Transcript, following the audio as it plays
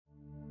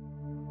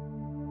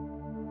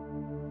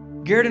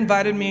Garrett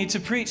invited me to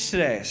preach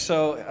today,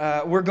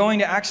 so we're going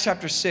to Acts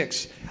chapter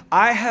 6.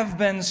 I have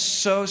been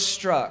so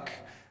struck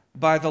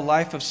by the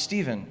life of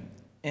Stephen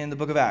in the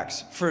book of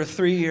Acts for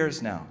 3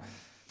 years now.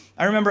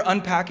 I remember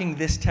unpacking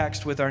this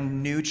text with our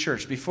new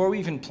church. Before we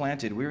even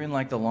planted, we were in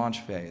like the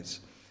launch phase.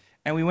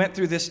 And we went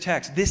through this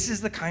text. This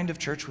is the kind of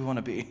church we want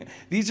to be.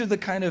 These are the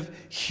kind of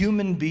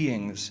human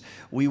beings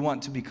we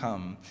want to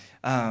become.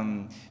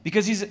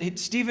 Because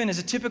Stephen is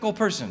a typical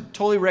person,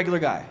 totally regular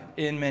guy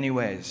in many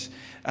ways.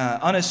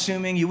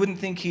 Unassuming, you wouldn't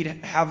think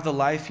he'd have the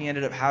life he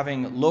ended up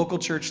having. Local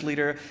church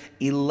leader,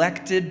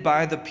 elected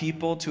by the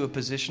people to a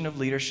position of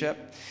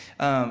leadership.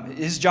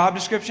 His job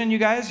description, you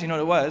guys, you know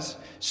what it was?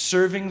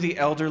 Serving the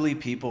elderly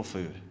people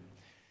food.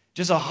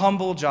 Just a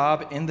humble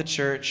job in the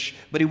church,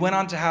 but he went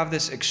on to have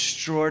this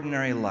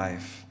extraordinary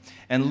life.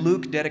 And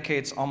Luke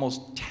dedicates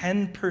almost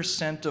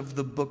 10% of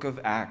the book of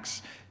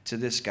Acts to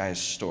this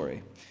guy's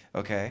story,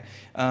 okay?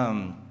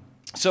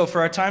 So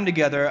for our time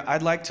together,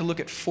 I'd like to look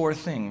at 4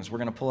 things we're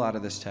going to pull out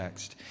of this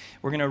text.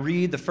 We're going to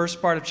read the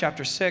first part of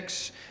chapter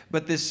 6,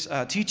 but this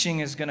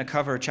teaching is going to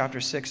cover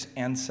chapter 6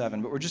 and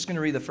 7. But we're just going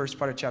to read the first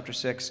part of chapter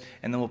 6,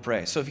 and then we'll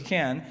pray. So if you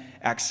can,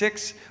 Acts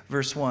 6,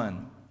 verse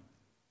 1.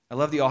 I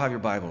love that you all have your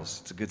Bibles.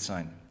 It's a good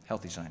sign,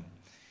 healthy sign.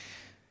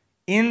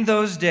 In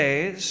those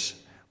days,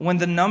 when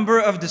the number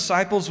of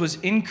disciples was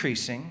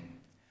increasing,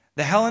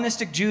 the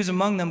Hellenistic Jews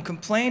among them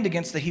complained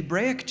against the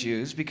Hebraic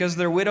Jews because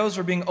their widows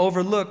were being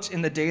overlooked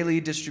in the daily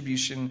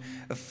distribution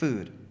of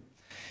food.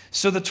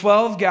 So the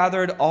 12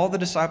 gathered all the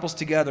disciples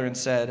together and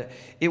said,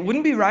 "It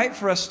wouldn't be right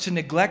for us to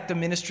neglect the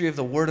ministry of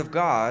the Word of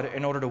God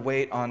in order to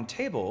wait on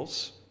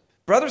tables.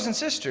 Brothers and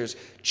sisters,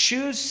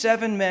 choose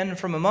 7 men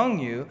from among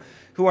you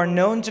who are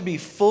known to be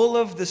full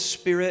of the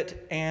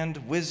Spirit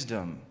and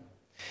wisdom.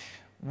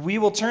 We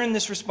will turn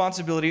this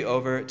responsibility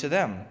over to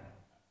them,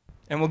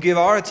 and we'll give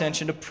our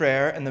attention to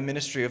prayer and the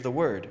ministry of the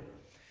word."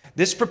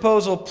 This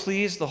proposal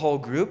pleased the whole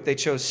group. They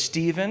chose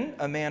Stephen,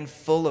 a man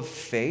full of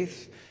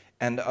faith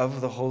and of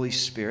the Holy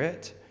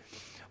Spirit.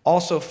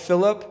 Also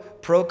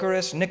Philip,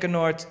 Prochorus,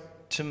 Nicanor,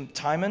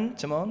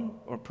 Timon,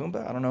 or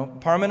Pumbaa, I don't know,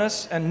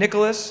 Parmenas, and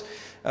Nicholas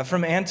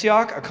from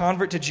Antioch, a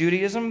convert to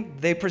Judaism.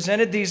 They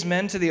presented these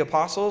men to the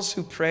apostles,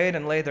 who prayed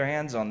and laid their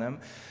hands on them.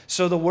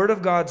 So the word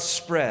of God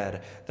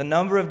spread. The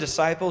number of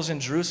disciples in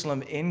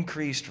Jerusalem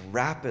increased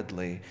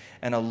rapidly,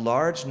 and a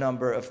large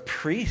number of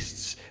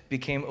priests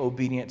became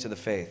obedient to the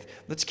faith.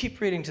 Let's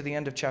keep reading to the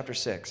end of chapter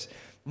 6.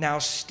 Now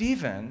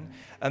Stephen,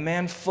 a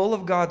man full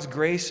of God's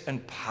grace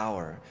and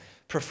power,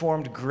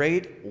 performed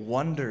great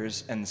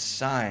wonders and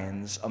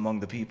signs among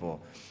the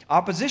people.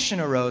 Opposition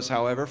arose,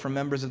 however, from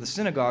members of the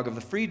synagogue of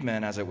the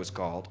freedmen, as it was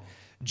called,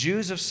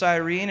 Jews of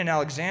Cyrene and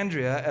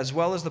Alexandria, as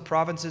well as the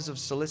provinces of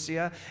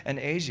Cilicia and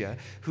Asia,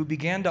 who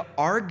began to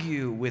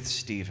argue with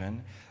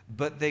Stephen,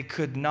 but they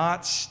could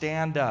not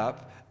stand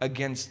up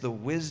against the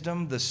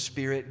wisdom the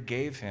Spirit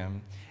gave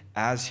him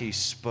as he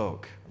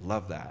spoke.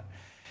 Love that.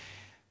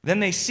 Then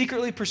they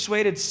secretly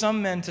persuaded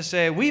some men to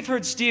say, "We've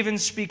heard Stephen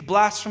speak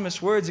blasphemous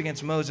words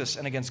against Moses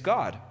and against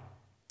God."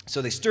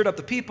 So they stirred up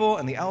the people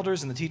and the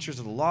elders and the teachers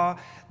of the law.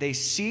 They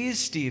seized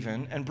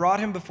Stephen and brought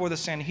him before the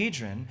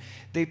Sanhedrin.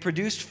 They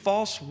produced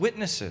false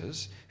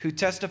witnesses who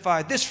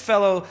testified, "This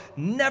fellow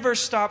never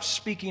stops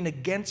speaking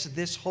against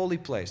this holy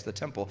place," the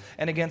temple,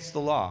 "and against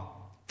the law.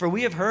 For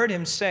we have heard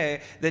him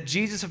say that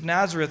Jesus of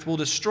Nazareth will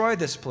destroy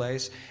this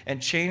place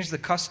and change the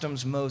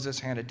customs Moses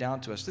handed down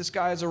to us." This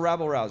guy is a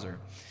rabble-rouser.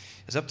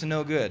 Is up to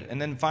no good. And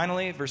then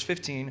finally, verse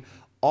 15,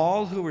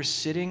 all who were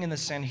sitting in the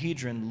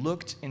Sanhedrin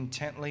looked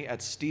intently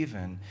at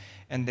Stephen,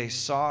 and they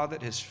saw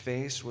that his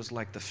face was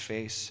like the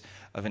face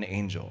of an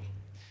angel.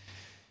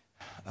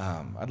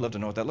 I'd love to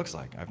know what that looks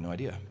like. I have no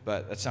idea,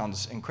 but that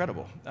sounds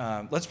incredible.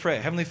 Let's pray.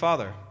 Heavenly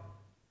Father,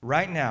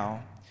 right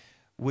now,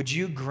 would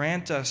you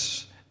grant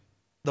us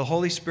the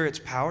Holy Spirit's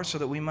power so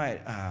that we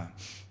might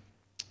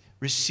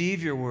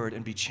receive your word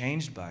and be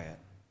changed by it?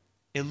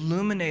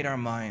 Illuminate our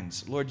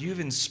minds. Lord,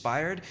 you've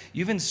inspired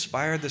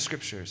the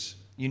scriptures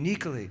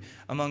uniquely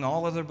among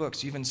all other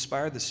books. You've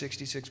inspired the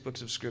 66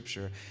 books of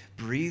scripture.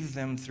 Breathe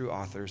them through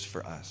authors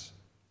for us.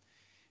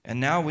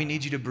 And now we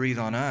need you to breathe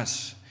on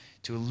us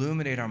to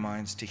illuminate our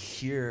minds, to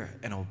hear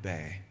and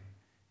obey.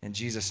 In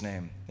Jesus'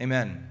 name,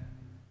 amen.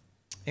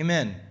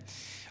 Amen.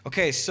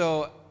 Okay,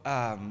 so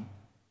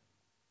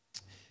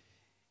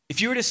if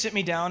you were to sit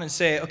me down and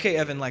say, "Okay,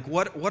 Evan, like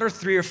what are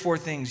 3 or 4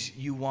 things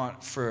you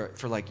want for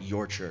like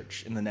your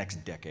church in the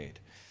next decade?"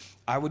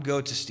 I would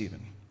go to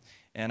Stephen,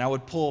 and I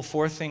would pull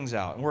 4 things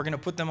out, and we're going to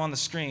put them on the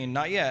screen,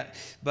 not yet,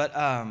 but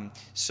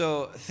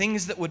so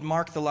things that would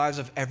mark the lives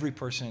of every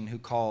person who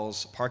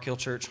calls Park Hill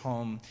Church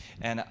home,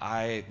 and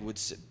I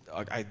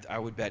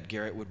would bet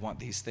Garrett would want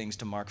these things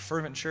to mark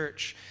Fervent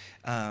Church.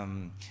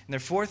 And there are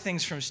 4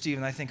 things from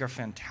Stephen that I think are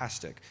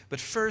fantastic.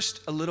 But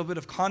first, a little bit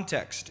of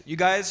context. You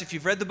guys, if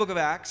you've read the book of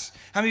Acts,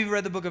 how many of you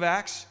read the book of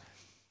Acts?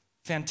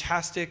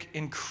 Fantastic,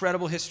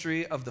 incredible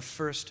history of the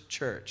first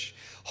church.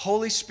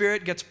 Holy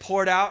Spirit gets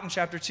poured out in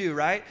chapter 2,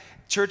 right?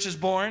 Church is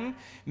born,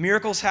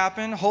 miracles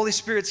happen, Holy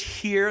Spirit's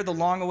here, the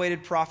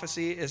long-awaited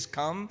prophecy has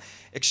come,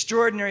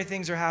 extraordinary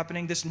things are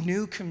happening, this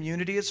new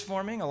community is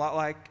forming, a lot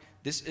like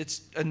this.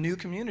 It's a new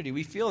community.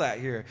 We feel that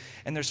here.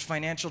 And there's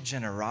financial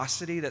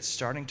generosity that's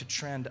starting to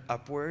trend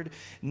upward.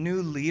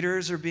 New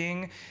leaders are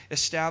being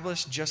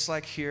established, just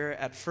like here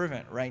at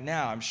Fervent right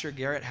now. I'm sure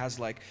Garrett has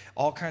like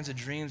all kinds of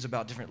dreams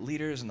about different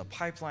leaders in the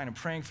pipeline and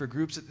praying for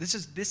groups. This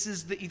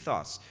is the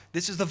ethos.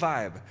 This is the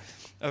vibe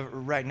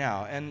right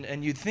now.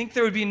 And you'd think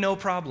there would be no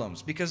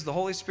problems because the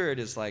Holy Spirit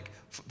is like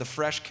the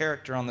fresh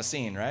character on the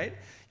scene, right?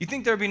 You'd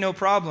think there would be no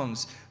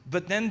problems.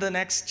 But then the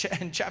next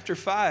in chapter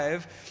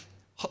 5,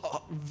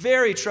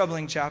 very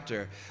troubling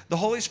chapter. The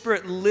Holy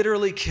Spirit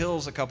literally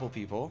kills a couple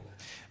people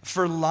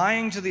for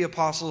lying to the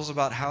apostles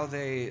about how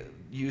they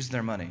used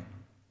their money,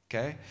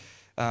 okay?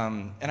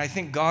 And I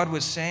think God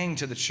was saying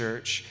to the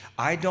church,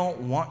 I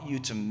don't want you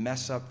to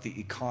mess up the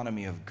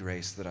economy of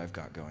grace that I've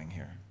got going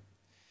here.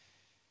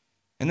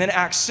 And then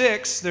Acts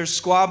 6, there's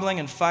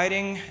squabbling and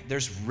fighting.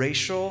 There's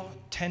racial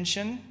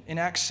tension in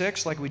Acts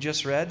 6, like we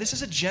just read. This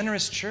is a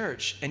generous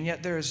church, and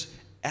yet there's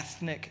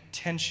ethnic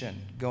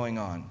tension going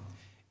on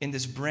in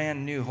this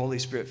brand new Holy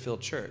Spirit-filled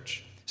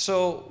church.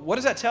 So what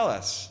does that tell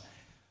us?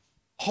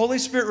 Holy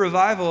Spirit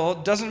revival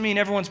doesn't mean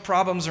everyone's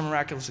problems are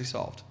miraculously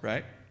solved,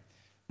 right?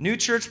 New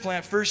church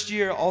plant, first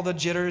year, all the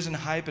jitters and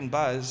hype and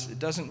buzz, it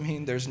doesn't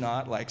mean there's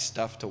not like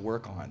stuff to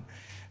work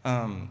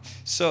on.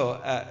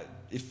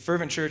 If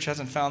Fervent Church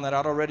hasn't found that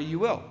out already, you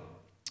will.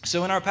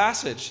 So in our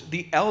passage,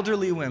 the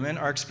elderly women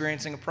are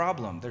experiencing a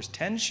problem. There's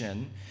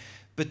tension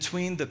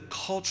between the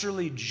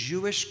culturally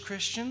Jewish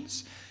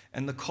Christians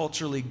and the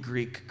culturally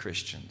Greek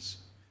Christians.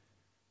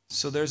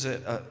 So there's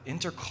an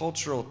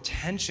intercultural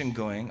tension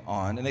going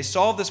on, and they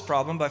solve this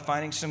problem by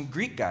finding some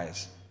Greek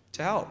guys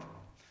to help.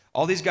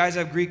 All these guys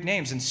have Greek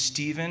names, and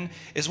Stephen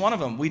is one of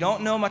them. We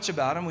don't know much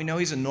about him. We know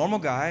he's a normal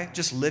guy,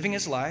 just living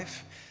his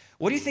life.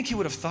 What do you think he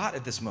would have thought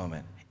at this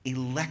moment?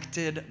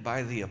 Elected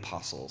by the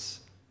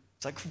apostles.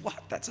 It's like,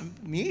 what? That's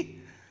me?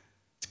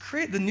 It's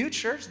great. The new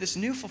church, this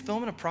new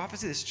fulfillment of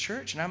prophecy, this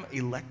church, and I'm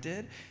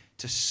elected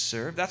to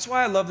serve. That's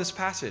why I love this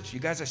passage. You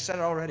guys, I said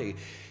it already.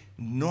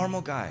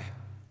 Normal guy,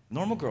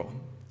 normal girl,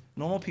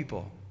 normal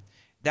people.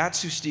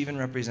 That's who Stephen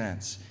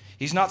represents.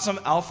 He's not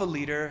some alpha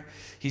leader.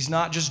 He's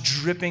not just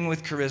dripping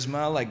with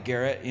charisma like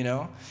Garrett, you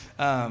know.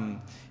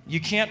 You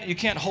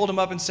can't hold him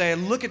up and say,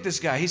 look at this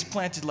guy. He's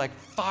planted like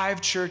 5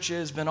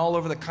 churches, been all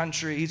over the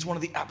country. He's one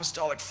of the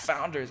apostolic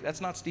founders.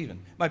 That's not Stephen.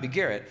 It might be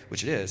Garrett,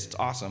 which it is. It's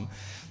awesome.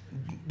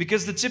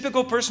 Because the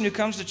typical person who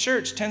comes to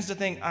church tends to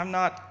think, I'm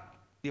not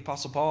the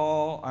Apostle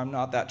Paul, I'm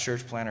not that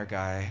church planner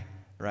guy,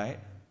 right?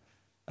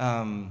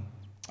 I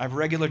have a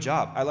regular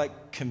job. I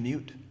like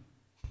commute.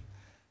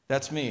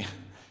 That's me.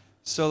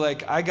 So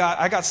like I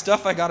got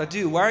stuff I got to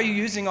do. Why are you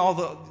using all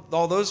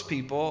those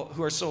people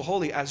who are so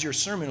holy as your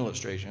sermon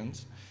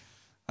illustrations?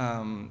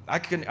 I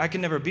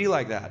can never be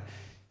like that.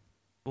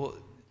 Well,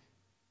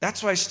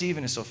 that's why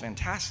Stephen is so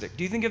fantastic.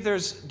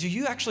 Do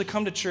you actually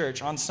come to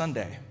church on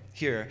Sunday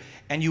here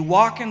and you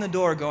walk in the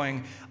door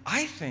going,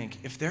 I think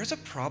if there's a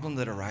problem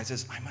that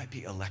arises, I might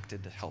be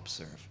elected to help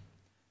serve?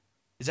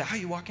 Is that how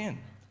you walk in?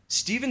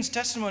 Stephen's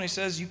testimony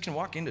says you can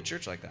walk into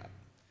church like that.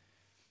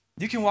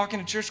 You can walk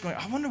into church going,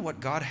 I wonder what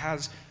God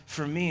has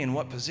for me and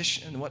what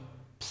position and what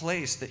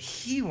place that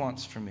he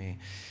wants for me.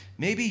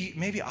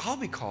 Maybe I'll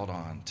be called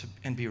on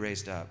and be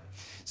raised up.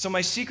 So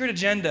my secret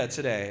agenda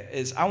today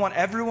is I want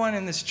everyone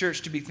in this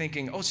church to be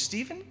thinking, oh,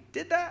 Stephen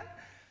did that?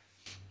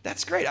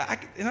 That's great.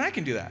 And I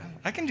can do that.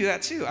 I can do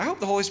that too. I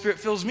hope the Holy Spirit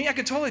fills me. I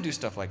could totally do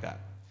stuff like that.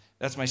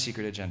 That's my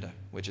secret agenda,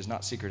 which is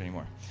not secret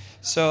anymore.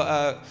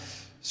 So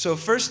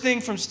first thing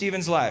from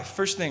Stephen's life,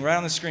 first thing right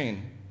on the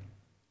screen.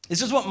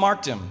 This is what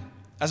marked him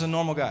as a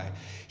normal guy.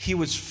 He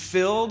was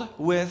filled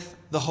with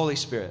the Holy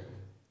Spirit.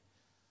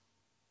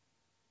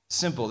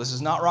 Simple. This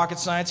is not rocket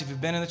science. If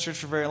you've been in the church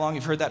for very long,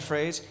 you've heard that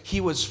phrase.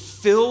 He was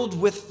filled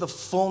with the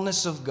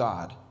fullness of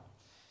God.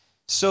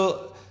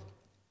 So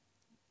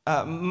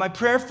my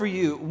prayer for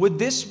you, would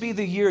this be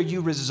the year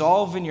you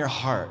resolve in your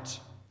heart,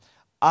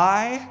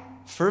 I,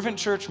 Fervent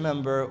Church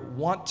member,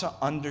 want to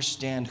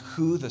understand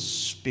who the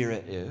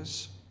Spirit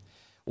is,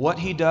 what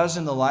he does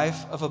in the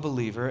life of a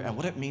believer, and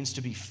what it means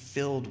to be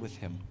filled with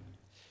him.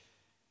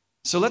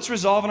 So let's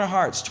resolve in our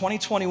hearts.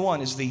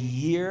 2021 is the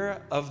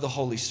year of the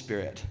Holy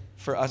Spirit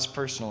for us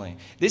personally.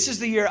 This is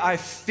the year I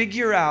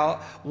figure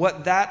out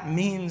what that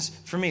means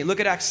for me. Look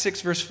at Acts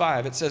 6, verse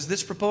 5. It says,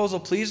 this proposal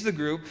pleased the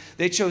group.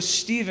 They chose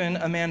Stephen,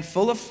 a man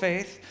full of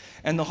faith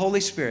and the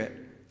Holy Spirit.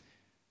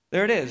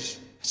 There it is.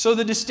 So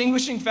the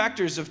distinguishing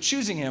factors of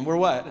choosing him were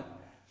what?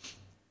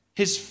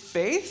 His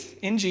faith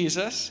in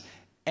Jesus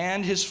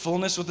and his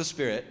fullness with the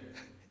Spirit.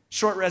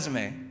 Short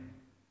resume.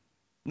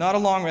 Not a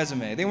long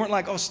resume. They weren't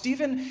like, oh,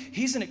 Stephen,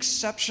 he's an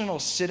exceptional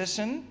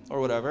citizen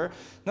or whatever.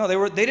 No,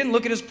 they didn't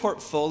look at his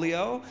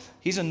portfolio.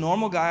 He's a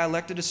normal guy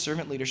elected to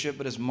servant leadership,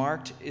 but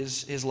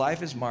his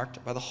life is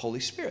marked by the Holy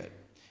Spirit.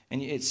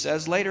 And it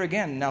says later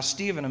again, now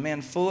Stephen, a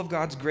man full of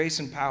God's grace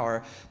and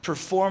power,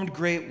 performed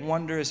great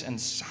wonders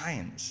and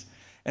signs.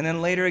 And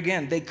then later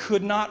again, they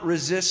could not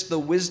resist the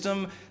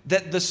wisdom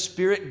that the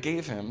Spirit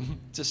gave him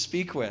to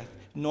speak with.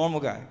 Normal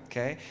guy,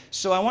 okay?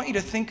 So I want you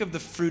to think of the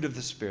fruit of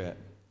the Spirit.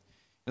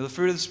 Now, the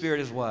fruit of the Spirit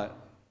is what?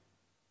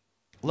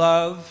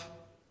 Love,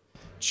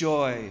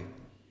 joy,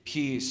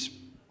 peace.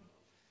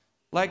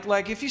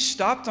 Like if you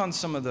stopped on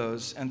some of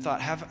those and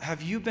thought,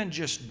 have you been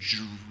just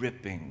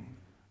dripping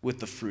with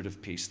the fruit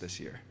of peace this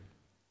year?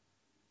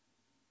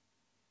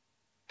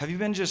 Have you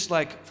been just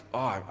like,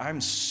 oh, I'm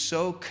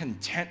so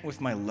content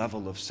with my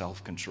level of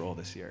self-control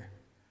this year?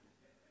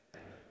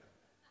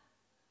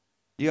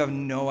 You have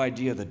no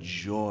idea the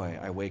joy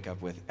I wake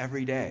up with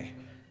every day.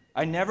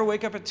 I never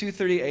wake up at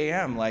 2:30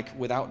 a.m. like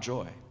without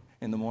joy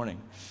in the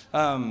morning.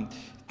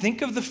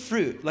 Think of the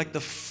fruit, like the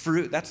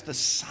fruit. That's the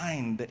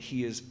sign that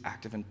he is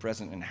active and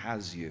present and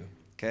has you,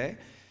 okay?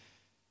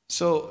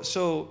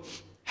 So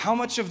how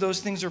much of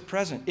those things are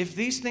present? If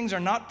these things are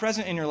not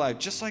present in your life,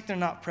 just like they're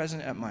not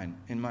present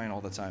in mine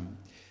all the time,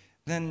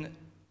 then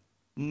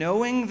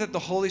knowing that the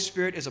Holy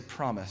Spirit is a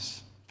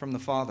promise from the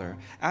Father,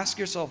 ask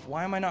yourself,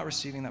 why am I not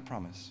receiving that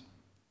promise?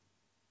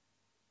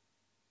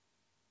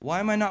 Why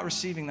am I not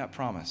receiving that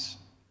promise?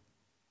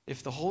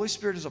 If the Holy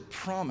Spirit is a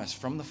promise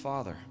from the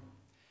Father,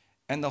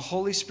 and the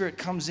Holy Spirit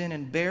comes in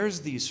and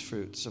bears these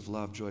fruits of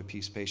love, joy,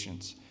 peace,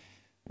 patience,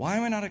 why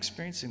am I not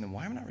experiencing them?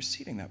 Why am I not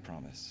receiving that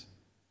promise?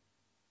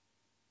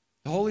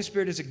 The Holy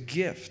Spirit is a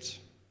gift,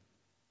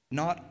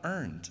 not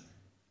earned.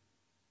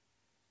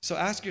 So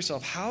ask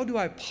yourself, how do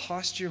I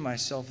posture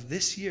myself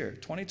this year,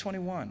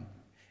 2021,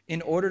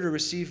 in order to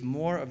receive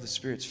more of the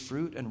Spirit's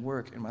fruit and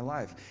work in my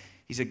life?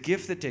 He's a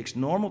gift that takes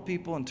normal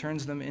people and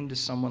turns them into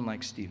someone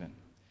like Stephen.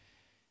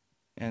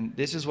 And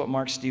this is what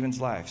marks Stephen's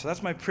life. So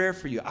that's my prayer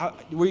for you.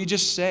 Where you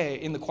just say,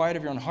 in the quiet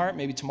of your own heart,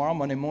 maybe tomorrow,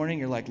 Monday morning,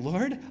 you're like,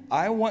 Lord,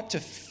 I want to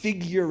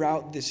figure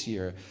out this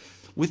year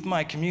with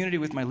my community,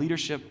 with my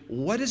leadership,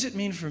 what does it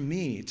mean for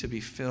me to be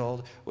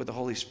filled with the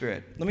Holy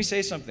Spirit? Let me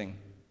say something.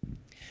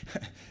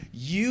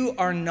 You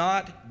are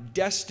not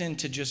destined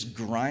to just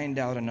grind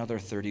out another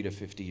 30 to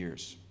 50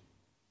 years.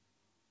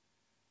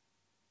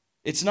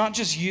 It's not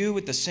just you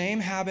with the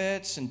same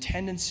habits and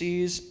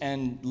tendencies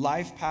and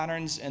life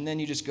patterns, and then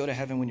you just go to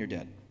heaven when you're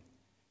dead.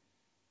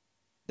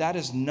 That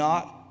is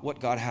not what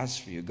God has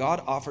for you.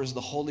 God offers the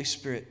Holy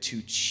Spirit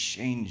to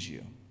change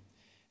you.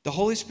 The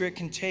Holy Spirit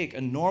can take a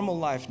normal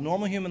life,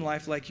 normal human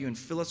life like you, and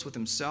fill us with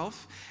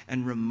himself,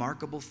 and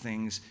remarkable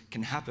things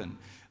can happen.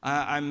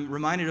 I'm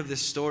reminded of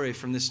this story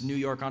from this New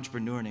York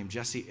entrepreneur named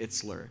Jesse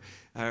Itzler.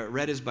 I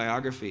read his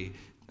biography.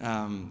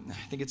 I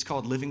think it's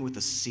called Living with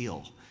a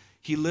Seal.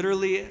 He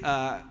literally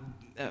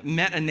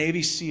met a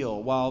Navy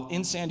SEAL while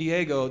in San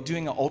Diego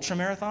doing an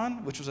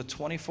ultramarathon, which was a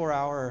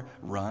 24-hour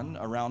run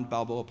around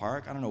Balboa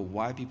Park. I don't know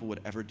why people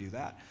would ever do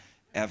that,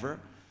 ever.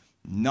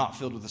 Not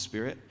filled with the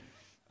Spirit.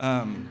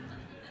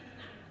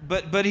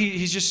 But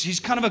he's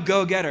kind of a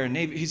go-getter.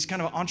 He's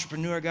kind of an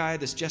entrepreneur guy,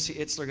 this Jesse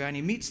Itzler guy, and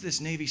he meets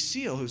this Navy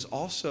SEAL who's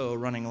also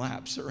running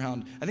laps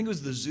around, I think it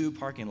was the zoo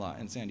parking lot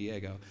in San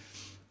Diego.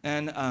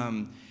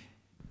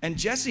 And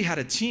Jesse had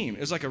a team. It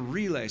was like a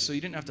relay, so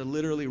you didn't have to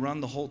literally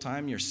run the whole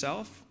time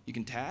yourself. You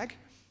can tag.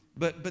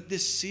 But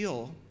this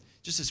SEAL,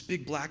 just this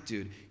big black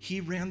dude,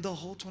 he ran the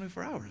whole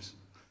 24 hours.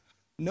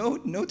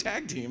 No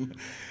tag team.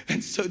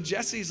 And so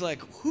Jesse's like,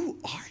 who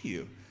are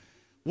you?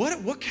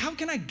 How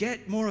can I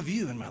get more of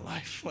you in my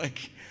life?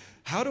 Like,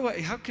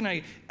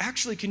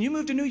 can you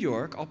move to New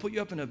York? I'll put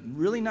you up in a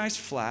really nice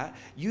flat.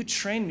 You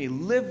train me,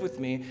 live with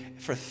me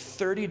for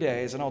 30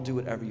 days, and I'll do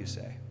whatever you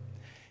say.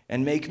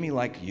 And make me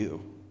like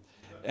you.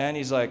 And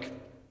he's like,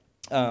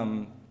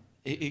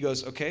 he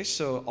goes, okay,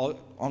 so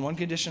on one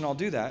condition I'll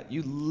do that.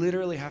 You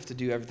literally have to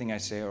do everything I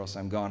say or else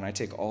I'm gone. I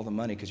take all the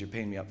money because you're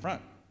paying me up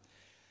front.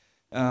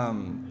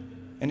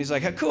 And he's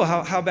like, hey, cool,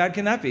 how bad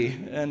can that be?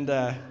 And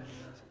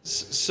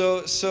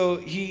so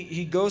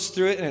he goes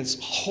through it, and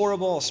it's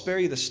horrible. I'll spare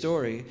you the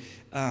story.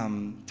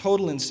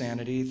 Total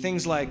insanity.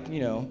 Things like,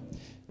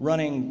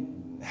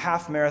 running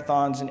half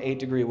marathons in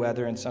 8-degree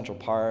weather in Central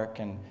Park,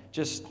 and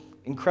just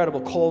incredible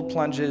cold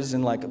plunges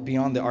and like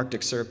beyond the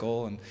Arctic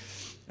Circle, and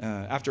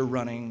after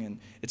running, and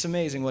it's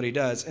amazing what he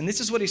does. And this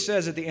is what he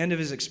says at the end of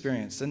his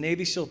experience. The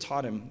Navy SEAL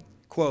taught him,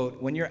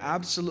 quote, when you're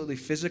absolutely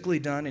physically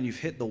done and you've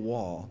hit the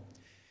wall,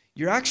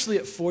 you're actually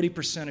at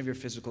 40% of your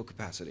physical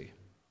capacity.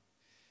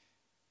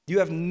 You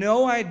have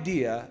no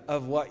idea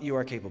of what you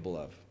are capable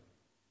of.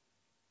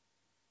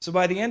 So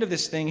by the end of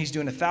this thing, he's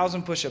doing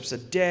 1,000 push-ups a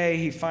day.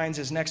 He finds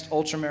his next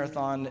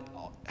ultramarathon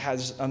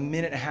has a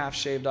minute and a half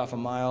shaved off a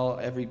mile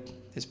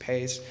his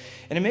pace.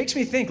 And it makes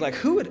me think, like,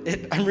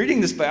 I'm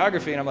reading this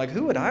biography, and I'm like,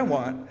 who would I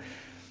want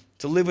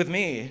to live with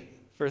me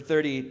for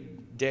 30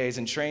 days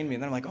and train me?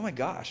 And then I'm like, oh my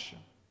gosh,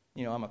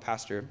 I'm a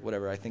pastor,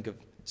 whatever, I think of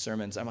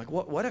sermons. I'm like,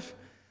 what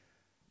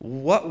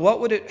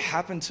would it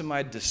happen to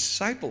my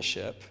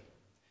discipleship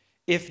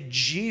if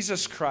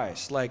Jesus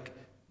Christ, like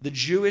the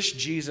Jewish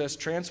Jesus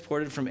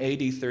transported from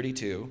AD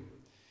 32,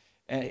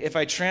 and if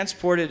I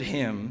transported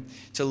him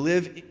to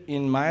live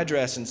in my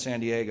address in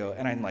San Diego,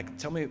 and I'm like,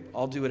 tell me,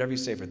 I'll do whatever you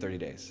say for 30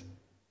 days.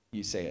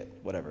 You say it,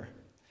 whatever.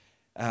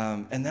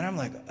 And then I'm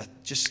like,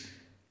 just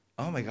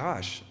oh my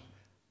gosh,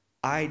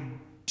 I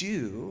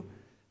do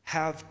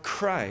have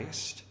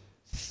Christ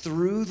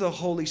through the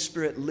Holy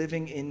Spirit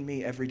living in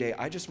me every day.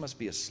 I just must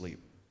be asleep.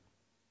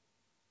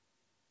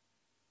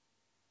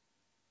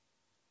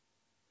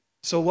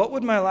 So what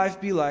would my life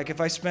be like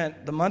if I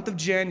spent the month of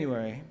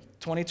January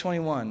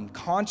 2021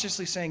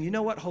 consciously saying, you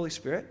know what, Holy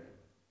Spirit?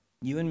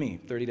 You and me,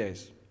 30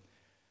 days.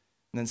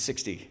 And then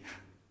 60.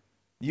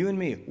 You and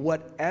me,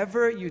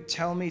 whatever you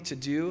tell me to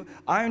do,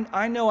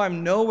 I know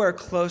I'm nowhere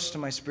close to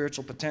my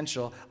spiritual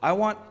potential. I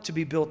want to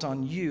be built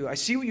on you. I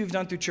see what you've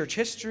done through church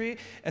history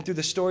and through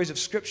the stories of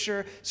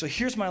Scripture, so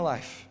here's my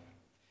life.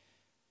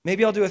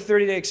 Maybe I'll do a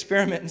 30-day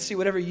experiment and see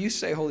whatever you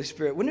say, Holy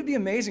Spirit. Wouldn't it be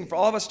amazing for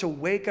all of us to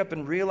wake up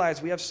and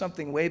realize we have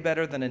something way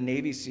better than a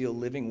Navy SEAL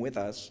living with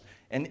us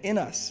and in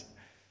us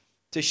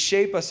to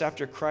shape us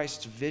after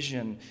Christ's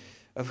vision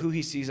of who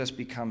he sees us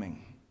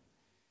becoming?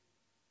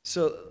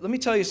 So let me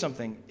tell you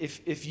something.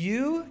 If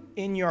you,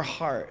 in your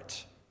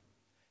heart,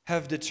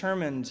 have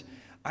determined,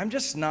 I'm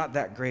just not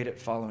that great at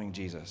following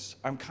Jesus.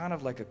 I'm kind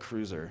of like a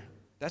cruiser.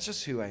 That's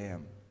just who I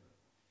am.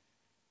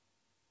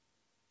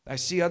 I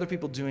see other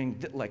people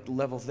doing like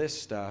level this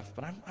stuff,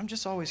 but I'm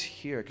just always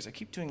here because I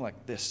keep doing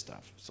like this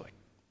stuff. So like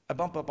I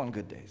bump up on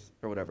good days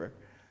or whatever.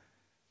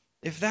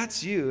 If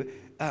that's you,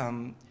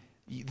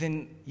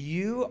 then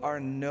you are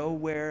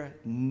nowhere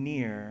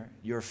near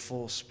your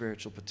full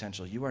spiritual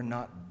potential. You are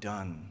not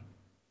done.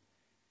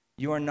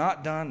 You are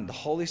not done. The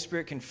Holy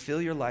Spirit can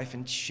fill your life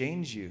and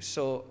change you.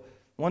 So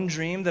one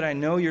dream that I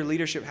know your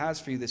leadership has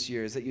for you this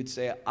year is that you'd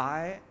say,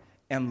 I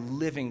am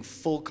living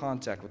full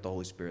contact with the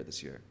Holy Spirit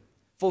this year.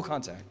 Full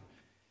contact.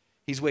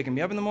 He's waking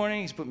me up in the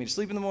morning. He's putting me to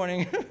sleep in the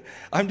morning.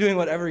 I'm doing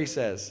whatever he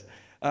says.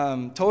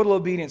 Total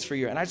obedience for a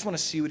year. And I just want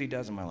to see what he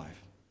does in my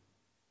life.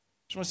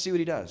 Just want to see what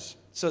he does.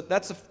 So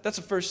that's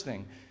the first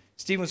thing.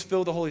 Stephen was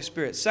filled with the Holy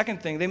Spirit.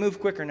 Second thing, they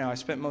move quicker now. I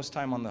spent most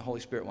time on the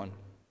Holy Spirit one.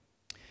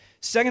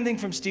 Second thing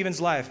from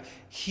Stephen's life,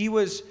 he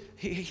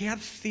had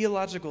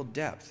theological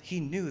depth. He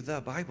knew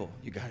the Bible,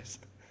 you guys.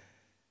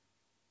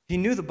 He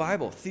knew the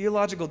Bible,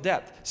 theological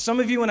depth. Some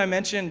of you, when I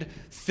mentioned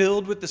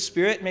filled with the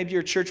Spirit, maybe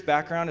your church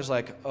background is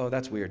like, oh,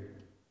 that's weird.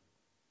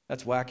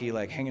 That's wacky,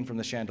 like hanging from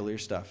the chandelier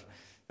stuff.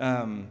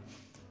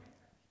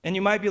 And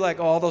you might be like,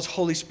 oh, all those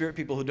Holy Spirit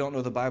people who don't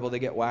know the Bible, they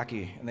get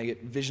wacky, and they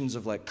get visions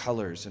of like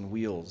colors and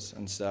wheels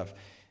and stuff.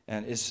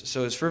 And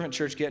is Fervent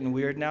Church getting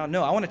weird now?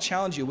 No, I want to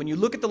challenge you. When you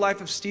look at the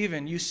life of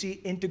Stephen, you see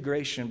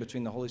integration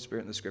between the Holy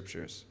Spirit and the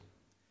Scriptures.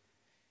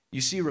 You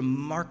see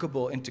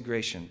remarkable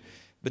integration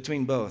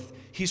between both.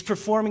 He's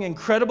performing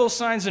incredible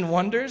signs and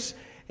wonders.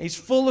 He's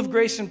full of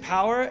grace and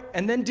power.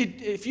 And then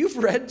if you've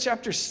read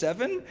chapter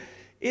 7,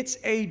 it's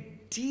a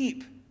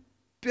deep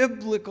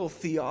biblical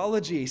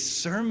theology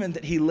sermon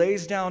that he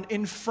lays down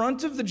in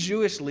front of the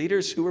Jewish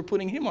leaders who were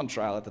putting him on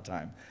trial at the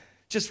time.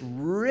 Just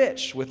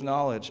rich with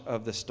knowledge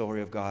of the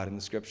story of God in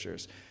the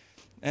Scriptures.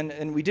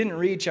 And we didn't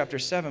read chapter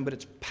 7, but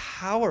it's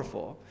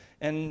powerful.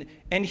 And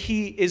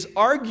he is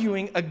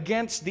arguing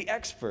against the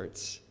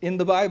experts in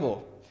the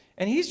Bible.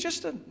 And he's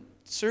just a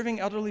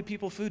serving elderly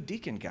people food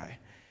deacon guy.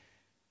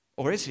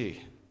 Or is he?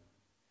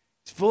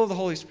 He's full of the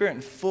Holy Spirit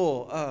and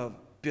full of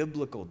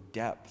biblical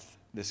depth,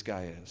 this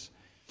guy is.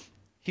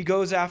 He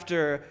goes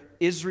after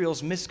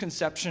Israel's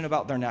misconception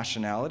about their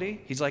nationality.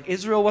 He's like,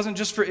 Israel wasn't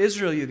just for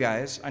Israel, you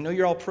guys. I know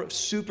you're all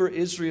super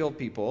Israel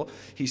people,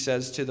 he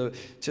says to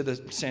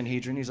the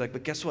Sanhedrin. He's like,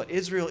 but guess what?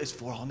 Israel is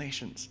for all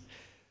nations.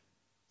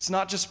 It's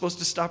not just supposed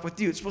to stop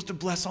with you. It's supposed to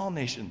bless all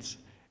nations.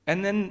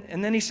 And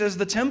then he says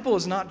the temple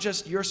is not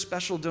just your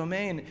special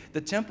domain.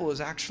 The temple is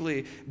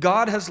actually,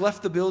 God has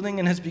left the building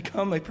and has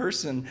become a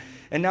person.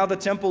 And now the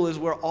temple is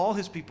where all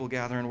his people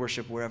gather and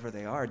worship wherever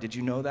they are. Did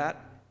you know that,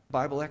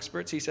 Bible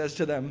experts? He says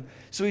to them.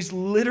 So he's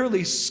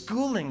literally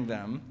schooling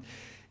them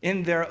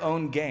in their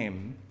own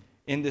game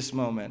in this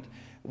moment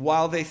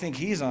while they think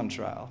he's on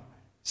trial.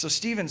 So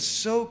Stephen's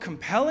so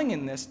compelling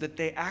in this that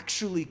they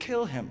actually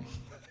kill him.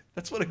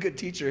 That's what a good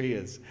teacher he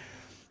is.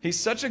 He's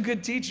such a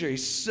good teacher.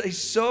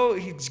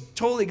 He's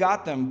totally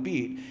got them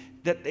beat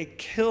that they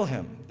kill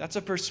him. That's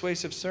a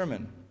persuasive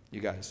sermon,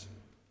 you guys.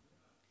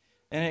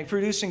 And it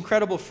produced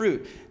incredible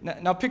fruit.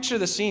 Now picture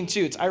the scene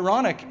too. It's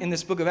ironic in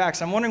this book of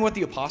Acts. I'm wondering what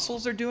the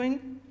apostles are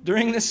doing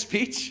during this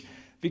speech,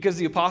 because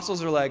the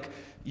apostles are like,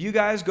 you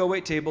guys go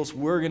wait tables.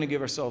 We're going to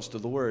give ourselves to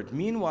the word.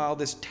 Meanwhile,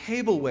 this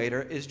table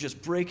waiter is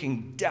just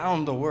breaking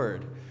down the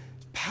word.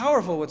 It's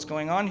powerful what's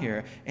going on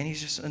here, and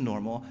he's just a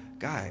normal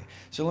guy.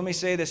 So let me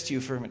say this to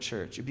you, Fervent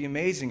Church. It'd be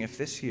amazing if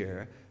this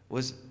year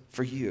was,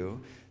 for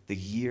you, the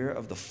year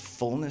of the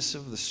fullness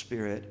of the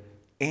Spirit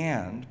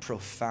and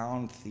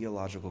profound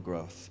theological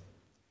growth.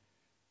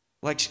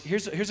 Like,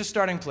 here's a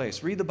starting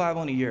place. Read the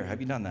Bible in a year. Have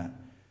you done that?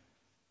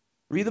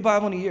 Read the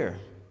Bible in a year.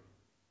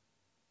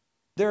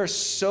 There are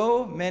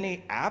so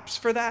many apps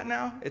for that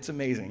now. It's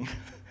amazing.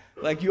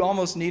 Like, you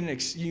almost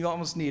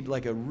need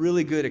like a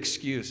really good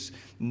excuse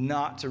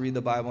not to read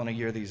the Bible in a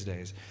year these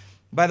days.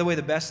 By the way,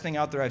 the best thing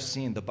out there I've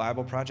seen,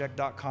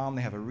 thebibleproject.com,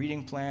 they have a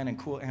reading plan and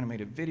cool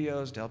animated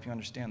videos to help you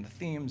understand the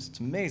themes. It's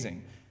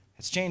amazing.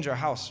 It's changed our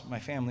house, my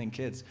family and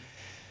kids.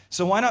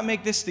 So why not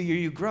make this the year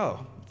you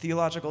grow?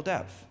 Theological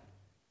depth.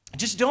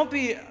 Just don't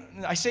be,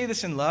 I say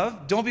this in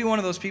love, don't be one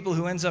of those people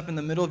who ends up in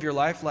the middle of your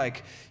life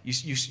like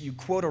you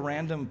quote a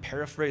random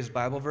paraphrased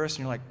Bible verse and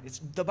you're like,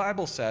 the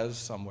Bible says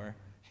somewhere,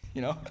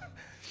 you know?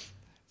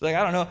 Like,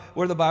 I don't know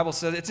where the Bible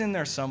says, it's in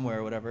there somewhere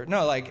or whatever.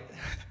 No, like,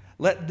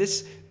 let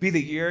this be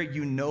the year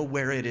you know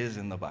where it is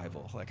in the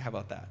Bible. Like, how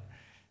about that?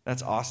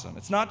 That's awesome.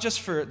 It's not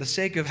just for the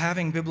sake of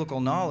having biblical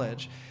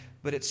knowledge,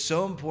 but it's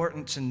so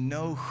important to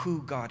know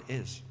who God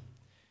is.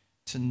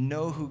 To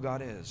know who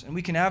God is. And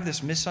we can have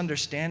this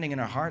misunderstanding in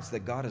our hearts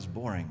that God is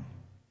boring.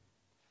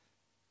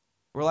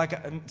 We're like,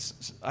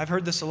 I've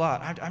heard this a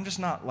lot. I'm just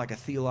not like a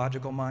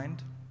theological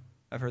mind.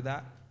 I've heard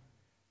that.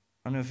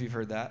 I don't know if you've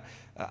heard that.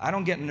 I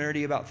don't get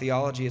nerdy about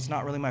theology. It's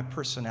not really my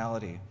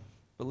personality.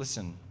 But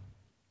listen,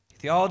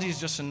 theology is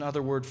just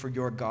another word for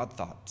your God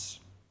thoughts.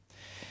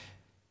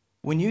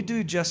 When you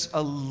do just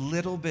a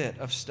little bit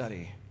of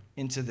study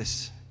into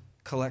this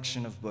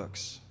collection of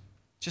books,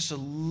 just a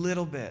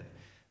little bit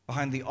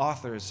behind the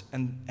authors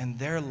and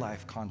their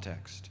life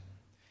context,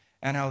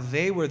 and how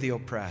they were the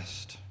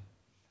oppressed,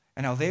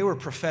 and how they were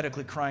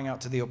prophetically crying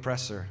out to the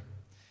oppressor,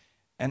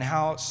 and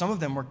how some of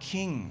them were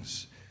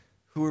kings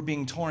who were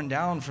being torn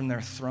down from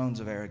their thrones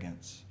of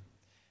arrogance.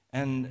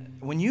 And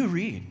when you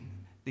read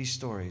these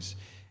stories,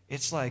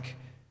 it's like,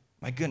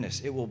 my goodness,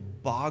 it will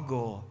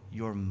boggle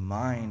your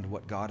mind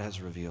what God has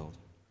revealed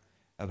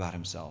about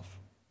himself.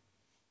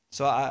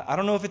 So I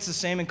don't know if it's the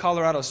same in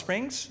Colorado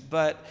Springs,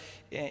 but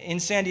in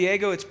San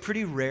Diego, it's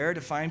pretty rare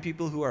to find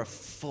people who are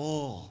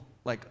full,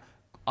 like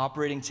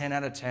operating 10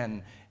 out of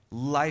 10,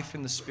 life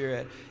in the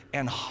Spirit,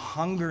 and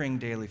hungering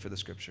daily for the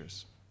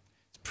Scriptures.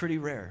 It's pretty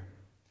rare.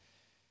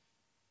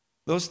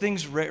 Those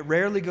things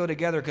rarely go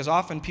together because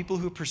often people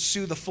who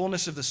pursue the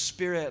fullness of the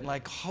Spirit and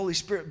like, Holy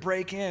Spirit,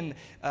 break in,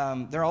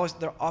 they're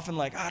often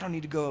like, I don't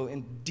need to go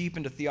deep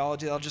into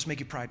theology. That'll just make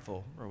you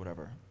prideful or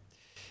whatever.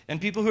 And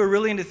people who are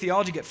really into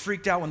theology get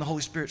freaked out when the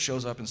Holy Spirit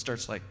shows up and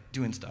starts like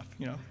doing stuff,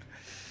 you know.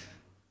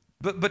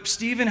 But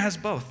Stephen has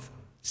both.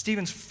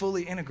 Stephen's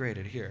fully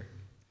integrated here.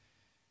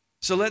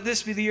 So let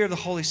this be the year of the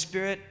Holy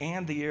Spirit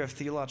and the year of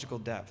theological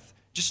depth.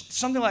 Just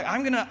something like,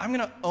 I'm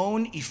gonna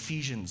own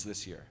Ephesians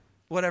this year.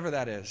 Whatever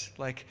that is.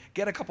 Like,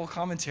 get a couple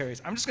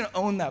commentaries. I'm just going to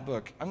own that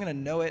book. I'm going to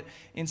know it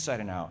inside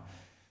and out.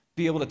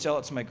 Be able to tell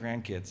it to my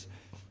grandkids.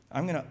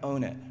 I'm going to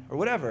own it. Or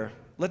whatever.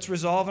 Let's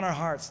resolve in our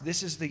hearts,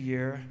 this is the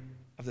year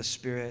of the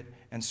Spirit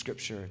and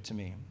Scripture to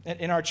me.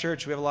 In our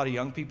church, we have a lot of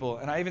young people,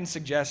 and I even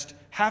suggest,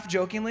 half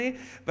jokingly,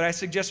 but I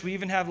suggest we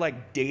even have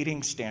like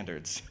dating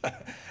standards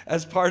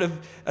as part of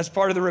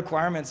the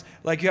requirements.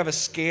 Like you have a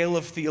scale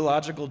of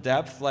theological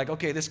depth, like,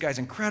 okay, this guy's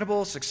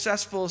incredible,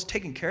 successful, is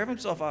taking care of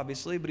himself,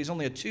 obviously, but he's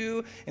only a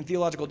 2 in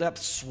theological depth,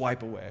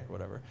 swipe away,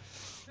 whatever.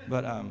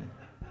 But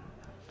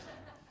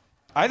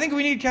I think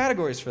we need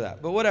categories for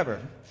that, but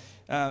whatever.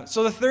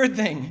 So the third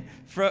thing,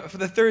 for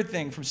the third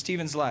thing from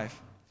Stephen's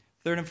life,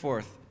 third and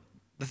fourth.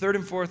 The third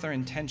and fourth are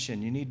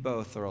intention. You need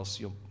both, or else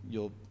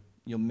you'll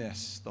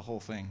miss the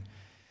whole thing.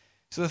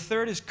 So the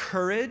third is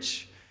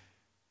courage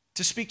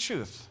to speak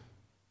truth.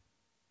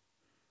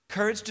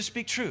 Courage to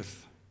speak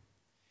truth.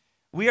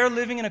 We are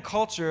living in a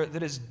culture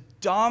that is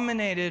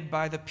dominated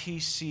by the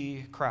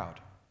PC crowd,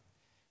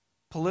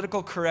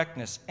 political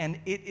correctness, and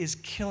it is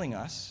killing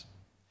us.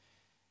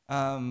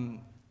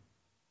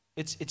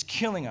 It's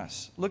killing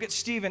us. Look at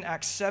Stephen,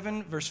 Acts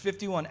 7, verse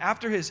 51.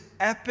 After his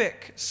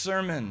epic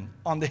sermon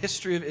on the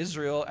history of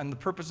Israel and the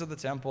purpose of the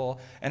temple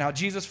and how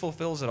Jesus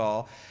fulfills it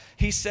all,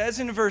 he says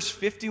in verse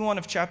 51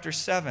 of chapter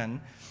 7,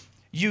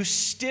 "You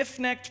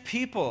stiff-necked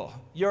people,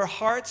 your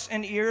hearts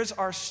and ears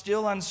are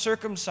still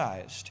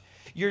uncircumcised.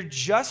 You're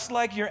just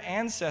like your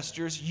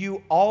ancestors.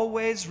 You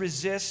always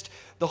resist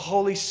the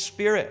Holy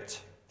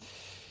Spirit."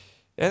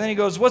 And then he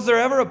goes, "Was there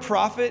ever a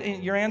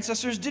prophet your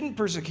ancestors didn't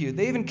persecute?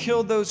 They even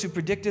killed those who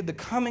predicted the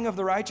coming of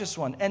the righteous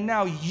one. And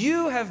now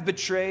you have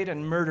betrayed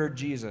and murdered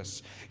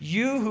Jesus.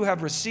 You who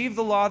have received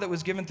the law that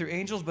was given through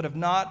angels but have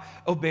not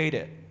obeyed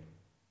it."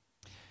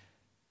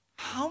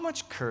 How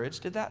much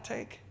courage did that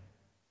take?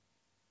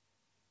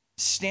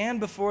 Stand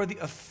before the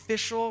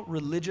official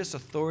religious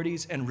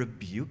authorities and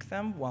rebuke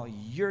them while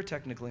you're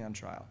technically on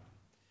trial.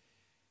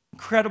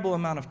 Incredible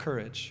amount of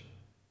courage.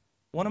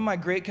 One of my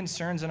great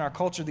concerns in our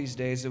culture these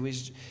days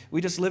is we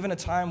just live in a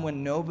time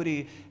when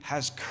nobody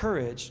has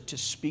courage to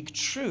speak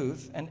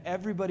truth and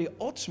everybody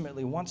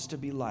ultimately wants to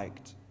be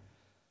liked.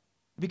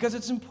 Because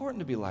it's important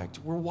to be liked.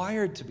 We're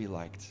wired to be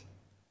liked.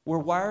 We're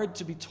wired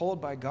to be told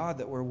by God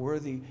that we're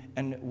worthy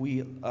and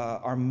we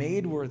are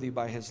made worthy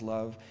by His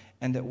love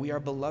and that we are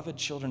beloved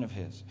children of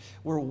His.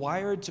 We're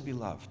wired to be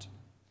loved.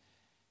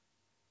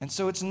 And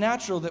so it's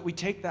natural that we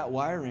take that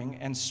wiring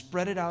and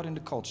spread it out into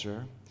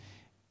culture.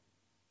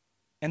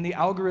 And the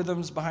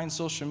algorithms behind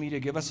social media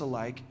give us a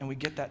like, and we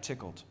get that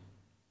tickled.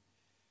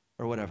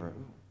 Or whatever.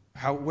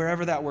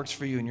 Wherever that works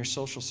for you in your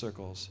social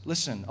circles.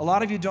 Listen, a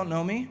lot of you don't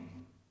know me.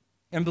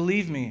 And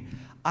believe me,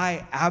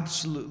 I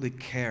absolutely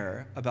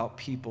care about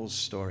people's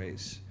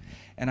stories.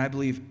 And I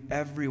believe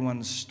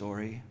everyone's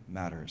story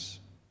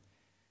matters.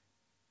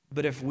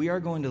 But if we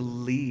are going to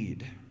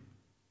lead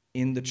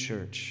in the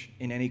church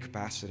in any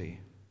capacity.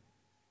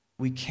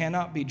 We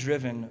cannot be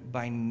driven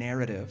by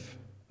narrative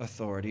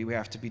authority. We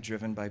have to be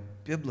driven by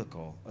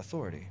biblical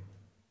authority.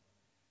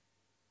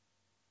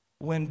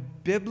 When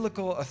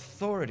biblical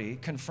authority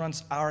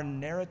confronts our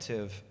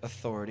narrative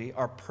authority,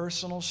 our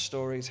personal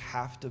stories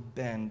have to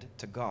bend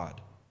to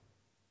God.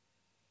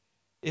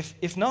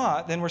 If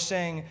not, then we're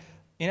saying,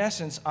 in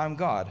essence, I'm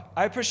God.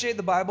 I appreciate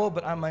the Bible,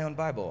 but I'm my own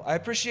Bible. I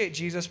appreciate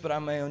Jesus, but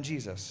I'm my own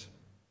Jesus.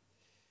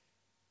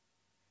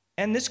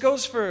 And this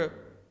goes for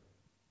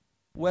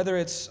whether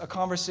it's a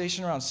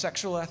conversation around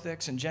sexual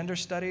ethics and gender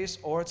studies,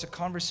 or it's a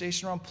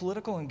conversation around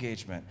political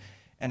engagement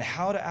and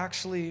how to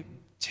actually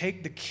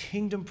take the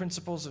kingdom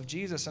principles of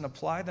Jesus and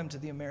apply them to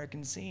the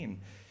American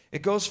scene.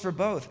 It goes for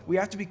both. We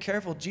have to be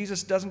careful.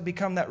 Jesus doesn't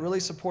become that really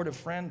supportive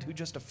friend who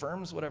just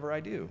affirms whatever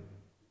I do.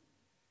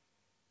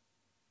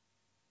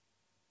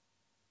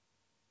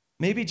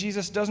 Maybe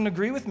Jesus doesn't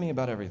agree with me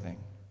about everything.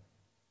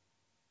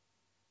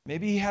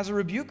 Maybe he has a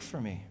rebuke for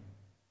me.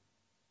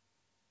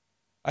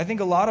 I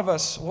think a lot of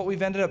us, what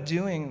we've ended up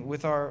doing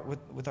with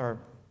our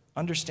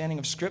understanding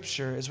of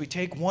Scripture is we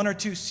take one or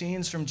two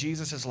scenes from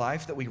Jesus'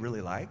 life that we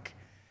really like,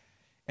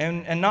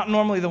 and not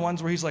normally the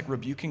ones where he's like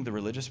rebuking the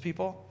religious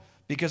people,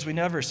 because we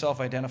never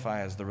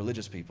self-identify as the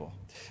religious people.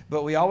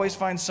 But we always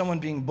find someone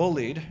being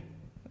bullied,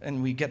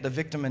 and we get the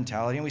victim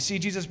mentality, and we see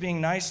Jesus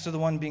being nice to the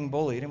one being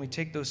bullied, and we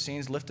take those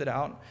scenes, lift it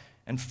out,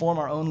 and form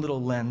our own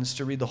little lens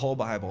to read the whole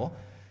Bible.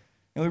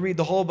 And we read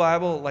the whole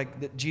Bible like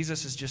that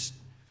Jesus is just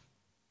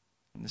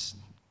this,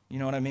 you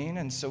know what I mean?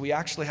 And so we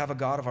actually have a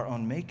God of our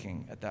own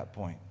making at that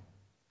point.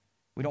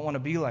 We don't want to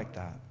be like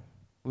that.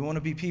 We want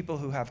to be people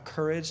who have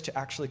courage to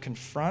actually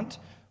confront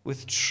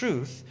with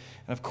truth.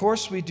 And of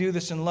course, we do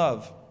this in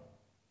love.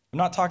 I'm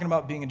not talking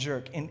about being a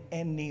jerk in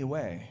any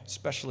way,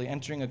 especially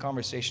entering a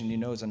conversation you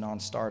know is a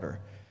non-starter.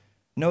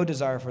 No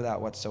desire for that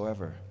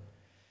whatsoever.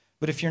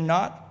 But if you're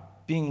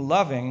not being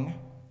loving,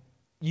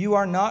 you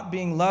are not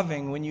being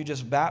loving when you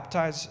just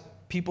baptize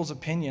people's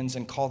opinions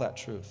and call that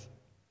truth.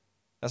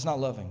 That's not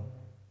loving.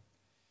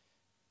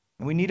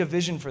 And we need a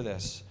vision for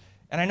this.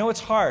 And I know it's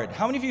hard.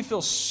 How many of you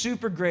feel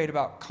super great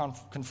about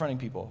confronting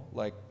people?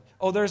 Like,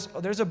 oh,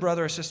 there's a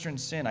brother or sister in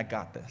sin. I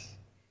got this.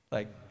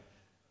 Like,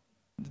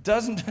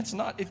 that's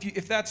not,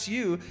 if that's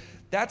you,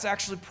 that's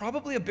actually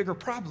probably a bigger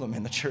problem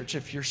in the church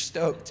if you're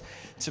stoked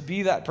to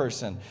be that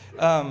person.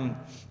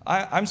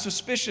 I'm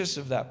suspicious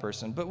of that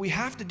person, but we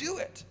have to do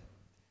it.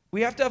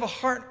 We have to have a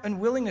heart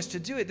and willingness to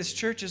do it. This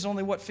church is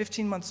only,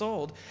 15 months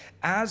old.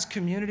 As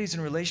communities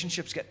and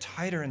relationships get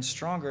tighter and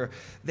stronger,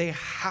 they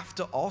have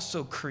to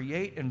also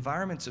create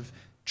environments of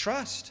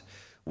trust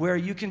where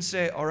you can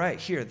say, all right,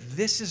 here,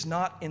 this is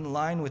not in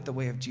line with the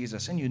way of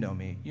Jesus. And you know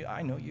me.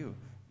 I know you.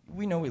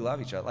 We know we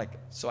love each other,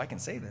 so I can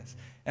say this.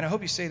 And I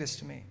hope you say this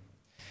to me.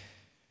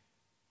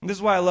 And this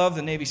is why I love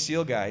the Navy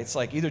SEAL guy. It's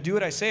like, either do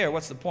what I say or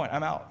what's the point?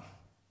 I'm out.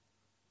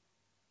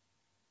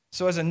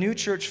 So as a new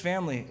church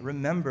family,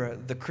 remember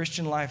the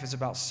Christian life is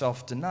about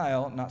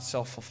self-denial, not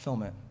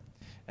self-fulfillment.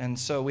 And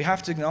so we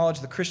have to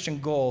acknowledge the Christian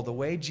goal, the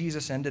way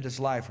Jesus ended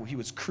his life, where he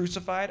was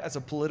crucified as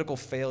a political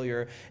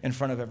failure in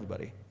front of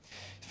everybody,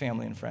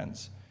 family and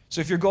friends. So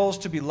if your goal is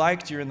to be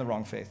liked, you're in the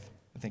wrong faith.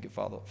 I think it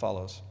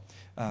follows.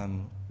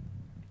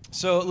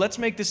 So let's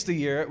make this the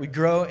year we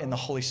grow in the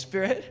Holy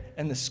Spirit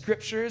and the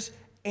Scriptures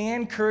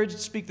and courage to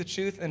speak the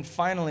truth. And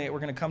finally, we're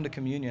going to come to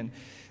communion.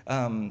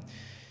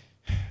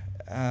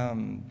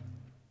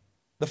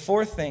 The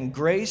fourth thing,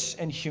 grace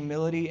and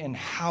humility in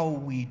how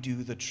we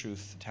do the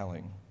truth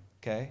telling,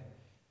 okay?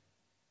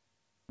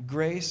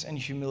 Grace and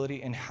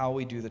humility in how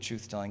we do the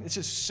truth telling. This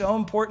is so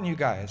important, you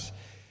guys.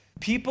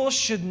 People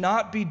should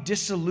not be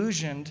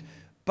disillusioned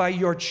by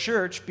your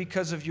church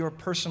because of your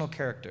personal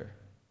character.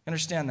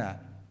 Understand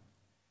that.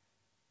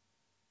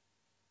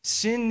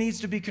 Sin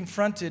needs to be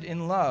confronted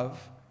in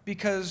love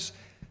because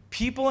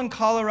people in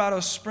Colorado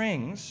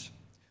Springs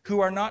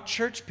who are not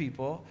church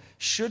people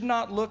should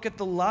not look at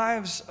the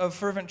lives of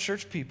fervent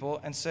church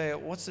people and say,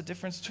 what's the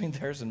difference between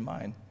theirs and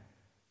mine?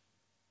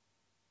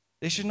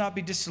 They should not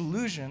be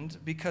disillusioned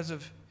because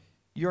of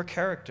your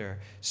character.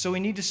 So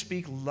we need to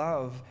speak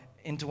love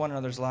into one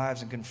another's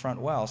lives and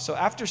confront well. So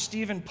after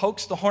Stephen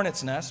pokes the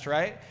hornet's nest,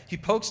 right? He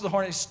pokes the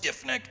hornet,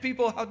 stiff-necked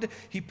people,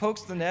 he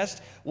pokes the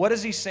nest. What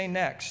does he say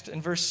next?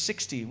 In verse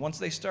 60, once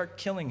they start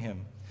killing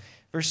him.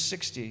 Verse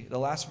 60, the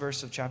last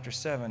verse of chapter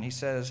 7, he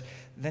says,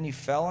 then he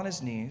fell on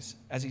his knees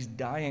as he's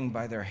dying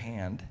by their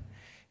hand,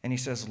 and he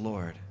says,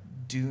 Lord,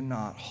 do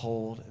not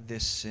hold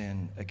this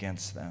sin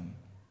against them.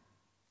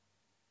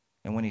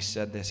 And when he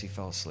said this, he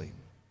fell asleep.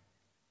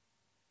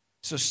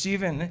 So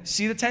Stephen,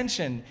 see the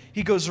tension.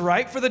 He goes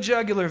right for the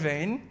jugular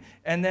vein,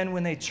 and then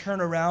when they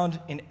turn around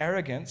in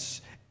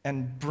arrogance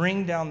and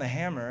bring down the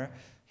hammer,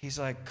 he's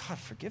like, God,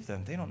 forgive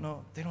them. They don't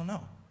know.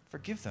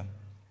 Forgive them.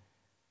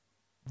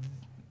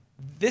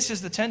 This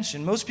is the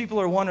tension. Most people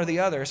are one or the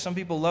other. Some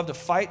people love to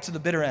fight to the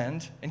bitter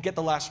end and get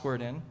the last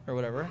word in or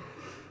whatever.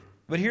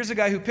 But here's a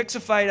guy who picks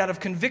a fight out of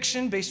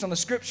conviction based on the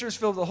Scriptures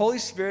filled with the Holy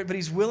Spirit, but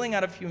he's willing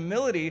out of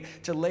humility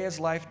to lay his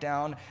life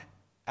down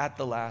at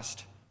the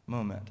last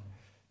moment.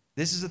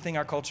 This is the thing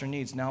our culture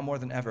needs now more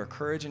than ever,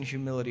 courage and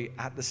humility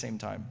at the same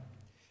time.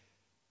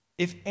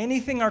 If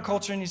anything our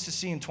culture needs to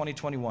see in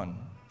 2021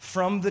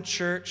 from the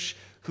church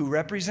who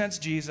represents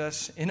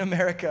Jesus in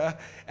America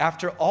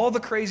after all the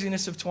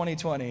craziness of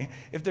 2020,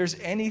 if there's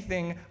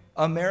anything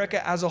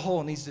America as a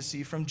whole needs to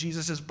see from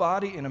Jesus'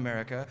 body in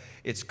America,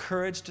 it's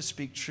courage to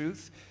speak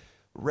truth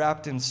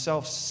wrapped in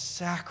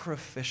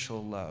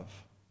self-sacrificial love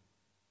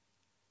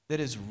that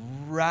is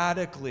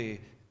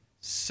radically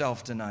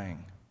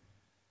self-denying.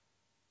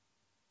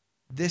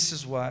 This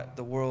is what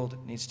the world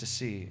needs to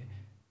see.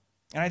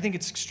 And I think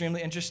it's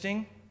extremely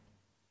interesting.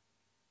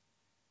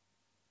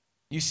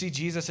 You see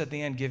Jesus at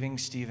the end giving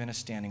Stephen a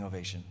standing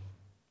ovation.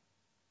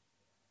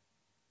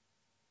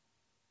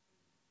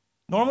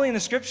 Normally in the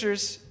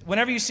scriptures,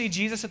 whenever you see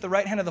Jesus at the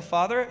right hand of the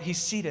Father, he's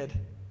seated.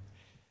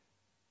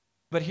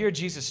 But here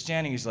Jesus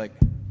standing, he's like,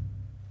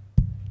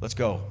 let's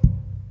go.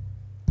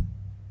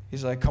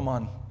 He's like, come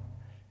on,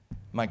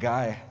 my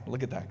guy.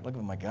 Look at that. Look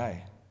at my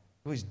guy.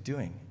 Look what he's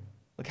doing.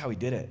 Look how he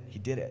did it. He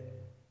did it.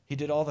 He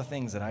did all the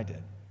things that I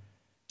did.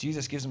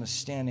 Jesus gives him a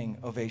standing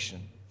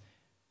ovation.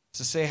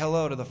 So say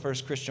hello to the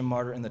first Christian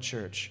martyr in the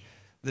church.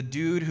 The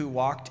dude who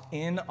walked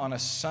in on a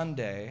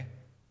Sunday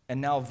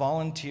and now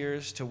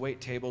volunteers to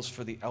wait tables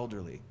for the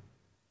elderly.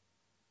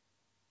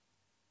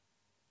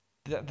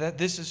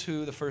 This is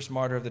who the first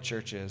martyr of the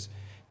church is.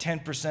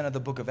 10% of the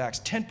book of Acts.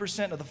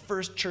 10% of the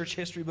first church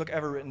history book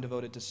ever written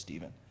devoted to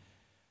Stephen.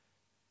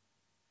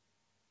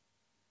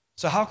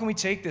 So how can we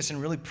take this and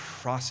really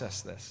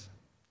process this?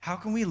 How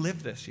can we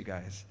live this, you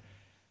guys?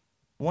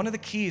 One of the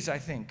keys, I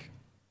think,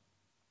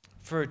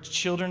 for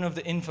children of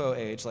the info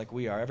age like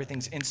we are,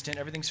 everything's instant,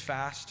 everything's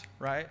fast,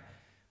 right?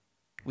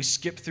 We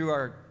skip through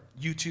our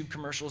YouTube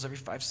commercials every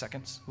 5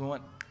 seconds. We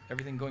want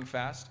everything going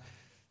fast.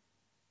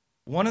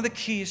 One of the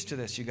keys to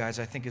this, you guys,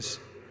 I think, is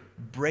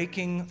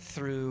breaking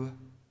through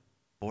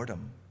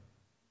boredom.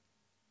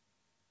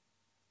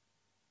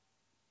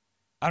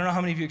 I don't know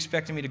how many of you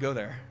expected me to go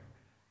there.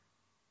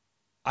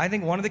 I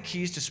think one of the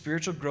keys to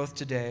spiritual growth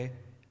today,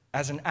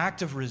 as an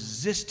act of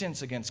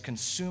resistance against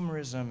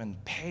consumerism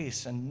and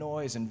pace and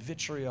noise and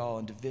vitriol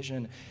and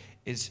division,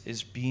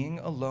 is being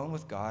alone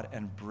with God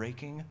and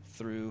breaking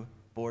through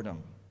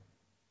boredom.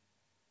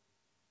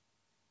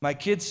 My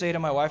kids say to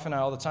my wife and I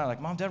all the time,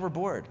 like, Mom, Dad, we're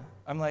bored.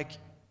 I'm like,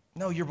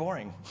 no, you're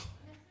boring.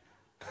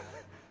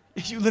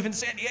 You live in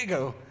San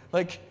Diego.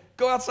 Like,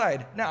 go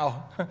outside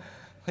now.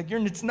 Like,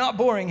 it's not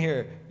boring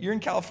here. You're in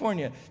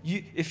California.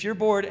 If you're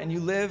bored and you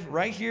live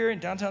right here in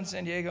downtown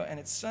San Diego and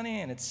it's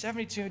sunny and it's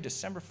 72,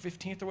 December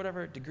 15th or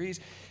whatever degrees,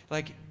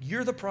 like,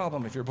 you're the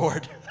problem if you're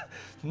bored,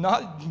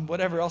 not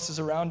whatever else is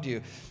around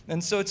you.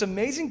 And so it's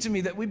amazing to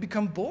me that we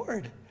become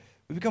bored.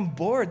 We become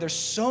bored. There's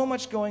so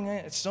much going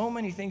on. So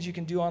many things you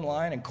can do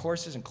online and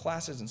courses and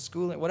classes and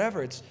schooling,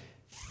 whatever. It's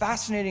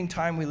fascinating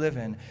time we live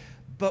in,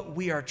 but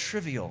we are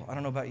trivial. I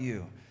don't know about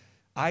you.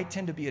 I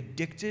tend to be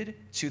addicted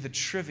to the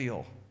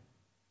trivial.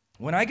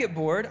 When I get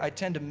bored, I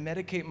tend to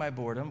medicate my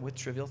boredom with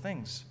trivial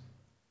things.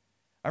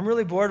 I'm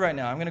really bored right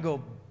now. I'm going to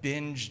go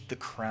binge The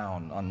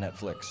Crown on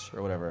Netflix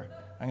or whatever.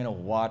 I'm going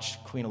to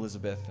watch Queen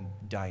Elizabeth and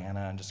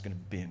Diana. I'm just going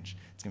to binge.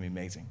 It's going to be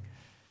amazing.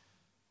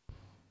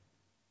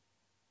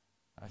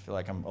 I feel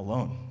like I'm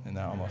alone in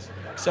that almost,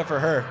 except for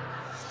her.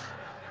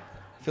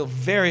 I feel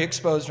very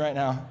exposed right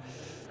now.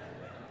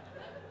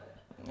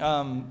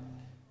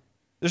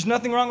 There's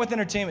nothing wrong with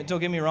entertainment, don't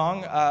get me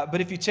wrong,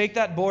 but if you take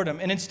that boredom,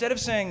 and instead of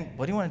saying,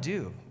 what do you want to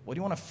do? What do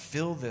you want to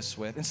fill this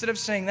with? Instead of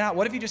saying that,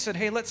 what if you just said,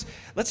 hey, let's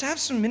have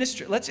some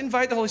ministry. Let's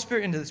invite the Holy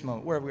Spirit into this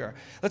moment, wherever we are.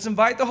 Let's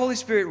invite the Holy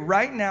Spirit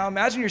right now.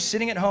 Imagine you're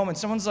sitting at home and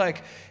someone's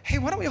like, hey,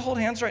 why don't we hold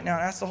hands right now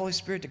and ask the Holy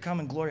Spirit to come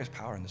in glorious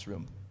power in this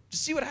room?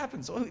 Just see what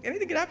happens.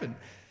 Anything can happen.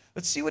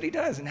 Let's see what he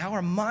does and how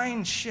our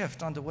minds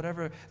shift onto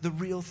whatever the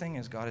real thing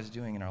is God is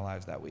doing in our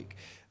lives that week.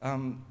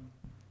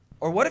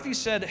 Or what if you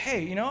said,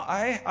 hey, you know,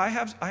 I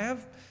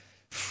have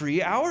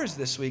free hours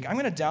this week. I'm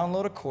going to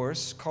download a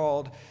course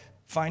called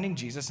Finding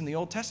Jesus in the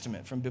Old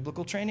Testament from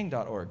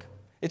biblicaltraining.org.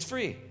 It's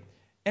free,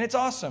 and it's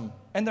awesome,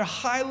 and they're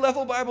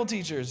high-level Bible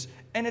teachers,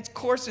 and it's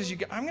courses you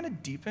get. I'm going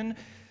to deepen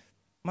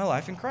my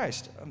life in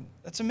Christ.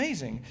 That's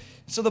amazing.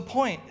 So the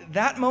point,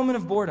 that moment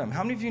of boredom,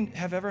 how many of you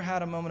have ever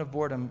had a moment of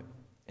boredom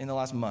in the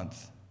last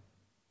month?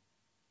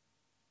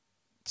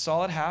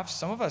 Solid half.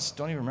 Some of us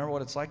don't even remember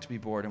what it's like to be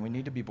bored, and we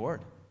need to be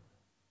bored.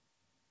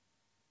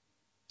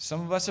 Some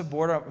of us have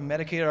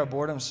medicated our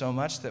boredom so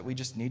much that we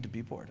just need to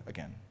be bored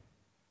again.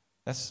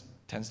 That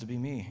tends to be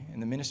me. In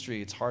the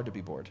ministry, it's hard to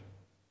be bored.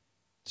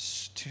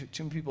 It's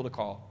too many people to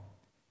call,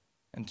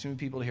 and too many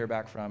people to hear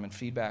back from, and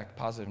feedback,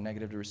 positive,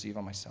 negative, to receive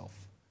on myself,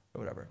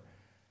 or whatever.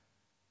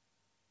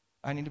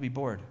 I need to be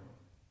bored.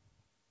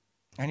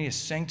 I need to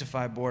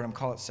sanctify boredom,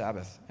 call it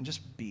Sabbath, and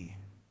just be.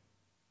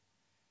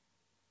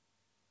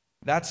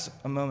 That's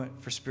a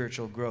moment for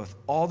spiritual growth.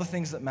 All the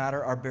things that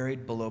matter are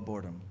buried below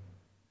boredom.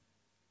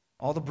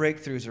 All the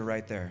breakthroughs are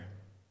right there.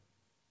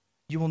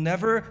 You will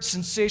never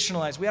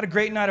sensationalize. We had a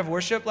great night of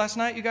worship last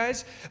night, you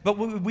guys, but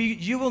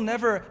you will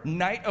never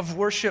night of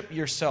worship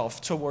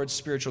yourself towards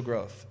spiritual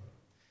growth.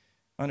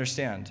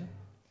 Understand?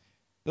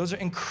 Those are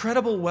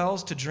incredible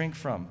wells to drink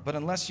from, but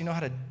unless you know how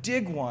to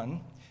dig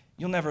one,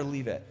 you'll never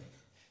leave it.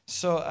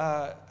 So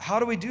how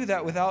do we do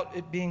that without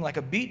it being like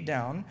a beat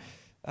down?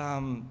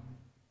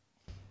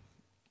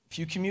 If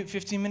you commute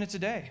 15 minutes a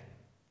day,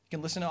 you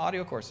can listen to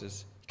audio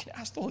courses. You can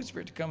ask the Holy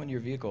Spirit to come into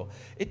your vehicle.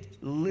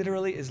 It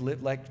literally is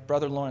like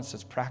Brother Lawrence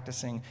says,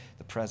 practicing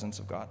the presence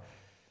of God.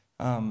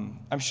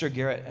 I'm sure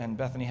Garrett and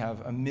Bethany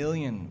have a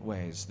million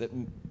ways that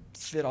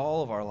fit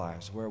all of our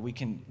lives where we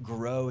can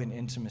grow in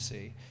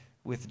intimacy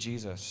with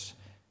Jesus,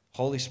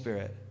 Holy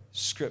Spirit,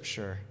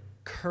 Scripture,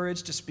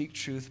 courage to speak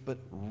truth, but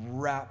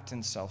wrapped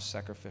in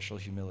self-sacrificial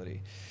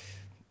humility.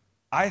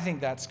 I think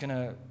that's going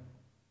to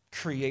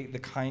create the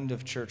kind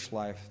of church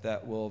life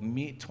that will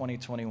meet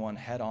 2021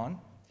 head on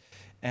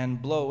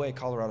and blow away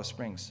Colorado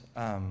Springs.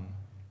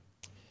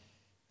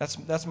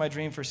 That's my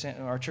dream for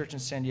our church in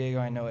San Diego.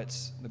 I know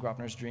it's the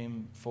Gropner's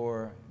dream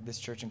for this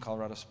church in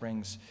Colorado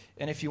Springs.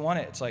 And if you want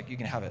it, it's like you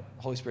can have it.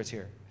 The Holy Spirit's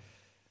here.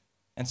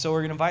 And so we're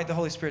going to invite the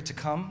Holy Spirit to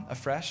come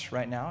afresh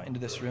right now into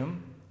this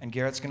room. And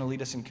Garrett's going to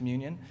lead us in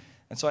communion.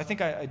 And so I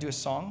think I do a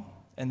song,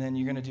 and then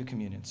you're going to do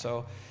communion.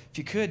 So if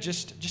you could,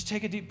 just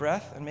take a deep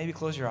breath and maybe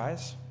close your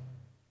eyes.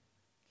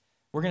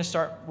 We're going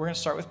to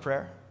start with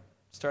prayer.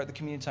 Start the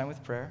communion time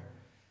with prayer.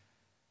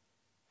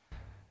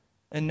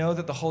 And know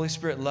that the Holy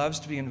Spirit loves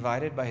to be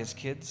invited by his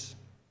kids.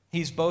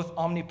 He's both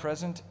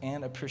omnipresent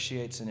and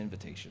appreciates an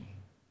invitation.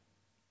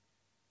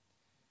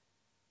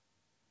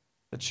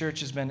 The church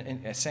has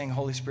been saying,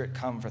 Holy Spirit,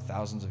 come for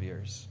thousands of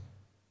years.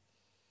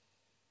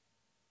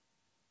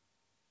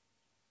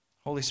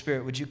 Holy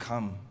Spirit, would you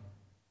come?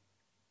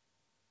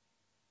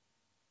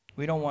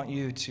 We don't want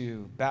you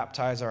to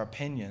baptize our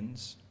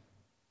opinions.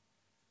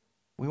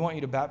 We want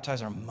you to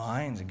baptize our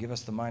minds and give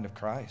us the mind of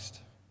Christ.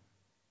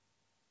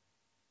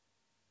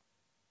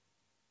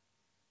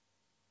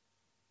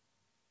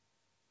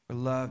 For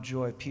love,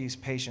 joy, peace,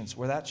 patience,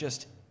 where that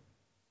just,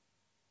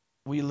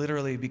 we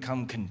literally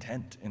become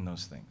content in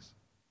those things.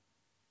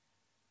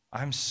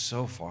 I'm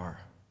so far.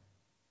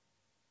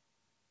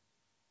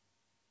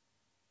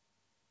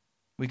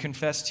 We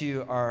confess to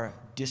you our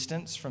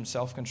distance from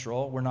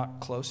self-control. We're not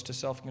close to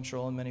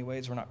self-control in many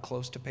ways. We're not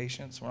close to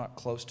patience. We're not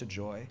close to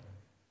joy.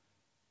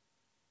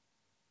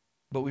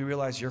 But we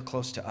realize you're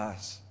close to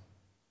us.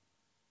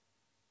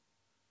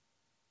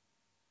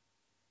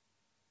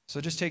 So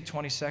just take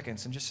 20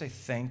 seconds and just say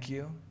thank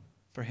you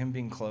for him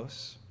being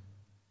close.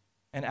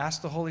 And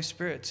ask the Holy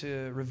Spirit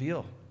to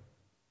reveal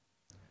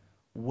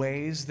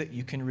ways that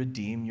you can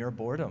redeem your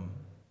boredom.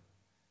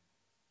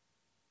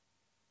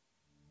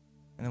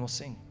 And then we'll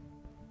sing.